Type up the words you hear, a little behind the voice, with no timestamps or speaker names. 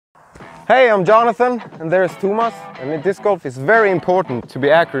Hey, I'm Jonathan, and there's Tomas, and in disc golf it's very important to be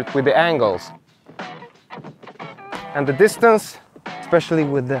accurate with the angles and the distance, especially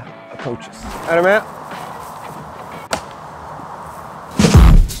with the approaches. Är du med?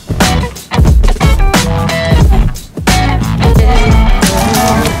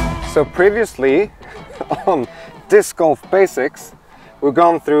 So previously on disc golf basics, we've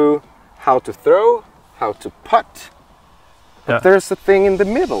gone through how to throw, how to putt. But there's a thing in the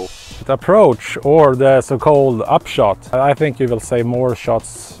middle. The approach, or the so-called upshot. I think you will say more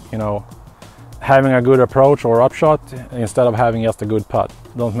shots, you know, having a good approach or upshot instead of having just a good putt.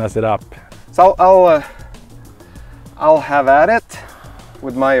 Don't mess it up. So I'll have at it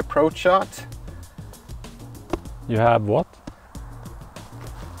with my approach shot. You have what?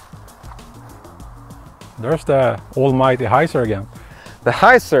 There's the almighty hyzer again. The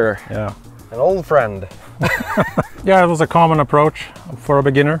hyzer. Yeah. An old friend. Yeah, it was a common approach for a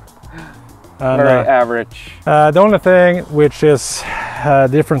beginner. And, very average. The only thing which is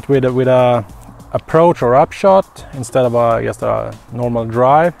different with a approach or upshot instead of just a normal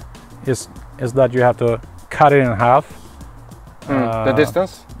drive is that you have to cut it in half. The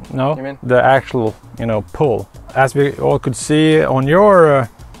distance? No, you mean? The actual, you know, pull. As we all could see on your,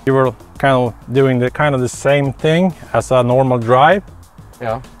 you were kind of doing the same thing as a normal drive.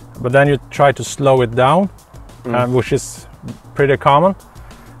 Yeah. But then you try to slow it down, which is pretty common.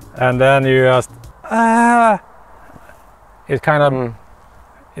 And then you just it kind of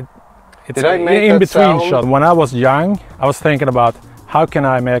it's an in-between shot. When I was young, I was thinking about how can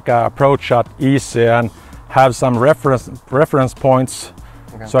I make an approach shot easy and have some reference points,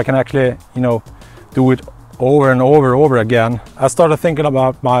 so I can actually, you know, do it over and over again. I started thinking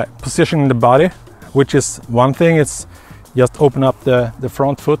about my positioning the body, which is one thing. It's just open up the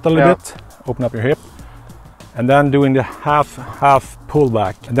front foot a little bit, open up your hip, and then doing the half pull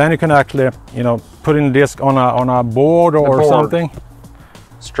back. And then you can actually, you know, put in the disc on a board or something.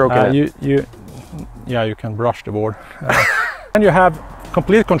 Stroking it. You can brush the board. And you have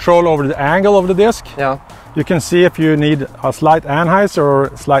complete control over the angle of the disc. Yeah. You can see if you need a slight anhyzer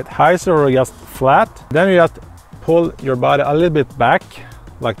or slight hyzer or just flat. Then you just pull your body a little bit back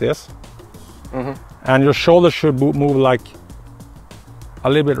like this. And your shoulders should move like a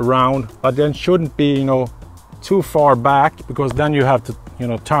little bit round, but then shouldn't be, you know, too far back, because then you have to, you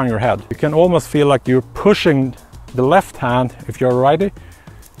know, turn your head. You can almost feel like you're pushing the left hand if you're righty,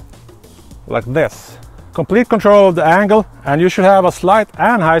 like this. Complete control of the angle, and you should have a slight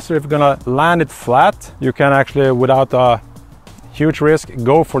anhyzer if you're gonna land it flat. You can actually, without a huge risk,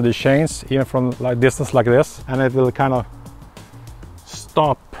 go for the chains even from like distance like this, and it will kind of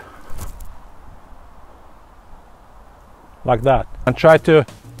stop like that, and try to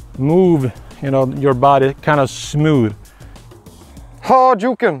move, you know, your body kind of smooth.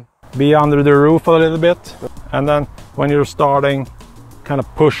 Juken. Be under the roof a little bit, and then when you're starting, kind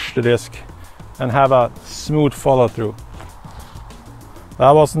of push the disc and have a smooth follow through.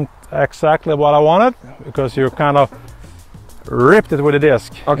 That wasn't exactly what I wanted, because you kind of ripped it with the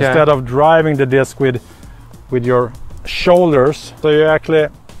disc instead of driving the disc with your shoulders. So you're actually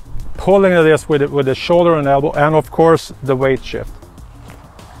pulling the disc with the shoulder and elbow, and of course the weight shift.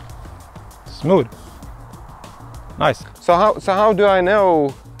 Smooth. Nice. So how do I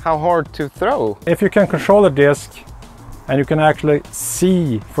know how hard to throw? If you can control the disc and you can actually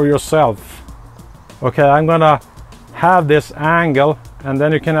see for yourself, okay, I'm gonna have this angle, and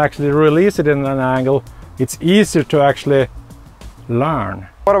then you can actually release it in an angle, it's easier to actually learn.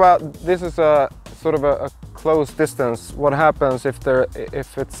 What about, this is a sort of a close distance. What happens if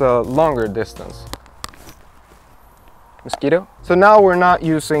it's a longer distance? Mosquito? So now we're not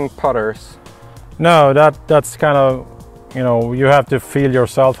using putters. No, that's kind of, you know, you have to feel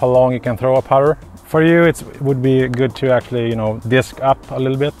yourself how long you can throw a putter. For you, it would be good to actually, you know, disc up a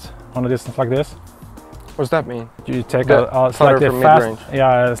little bit on a distance like this. What does that mean? You take a slightly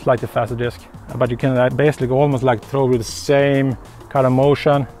a slightly faster disc, but you can basically almost like throw with the same kind of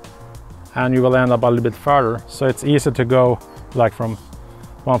motion, and you will end up a little bit further. So it's easy to go like from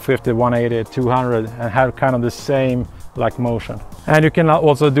 150, 180, 200 and have kind of the same like motion. And you can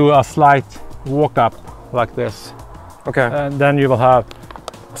also do a slight walk up like this. Okay. And then you will have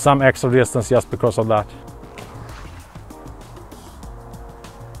some extra distance just because of that.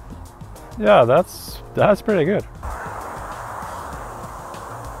 Yeah, that's pretty good.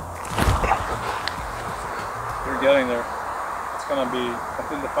 You're getting there. It's gonna be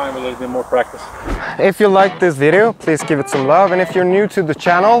completely fine with a little bit more practice. If you liked this video, please give it some love, and if you're new to the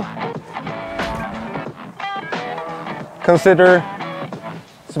channel, consider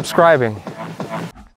subscribing.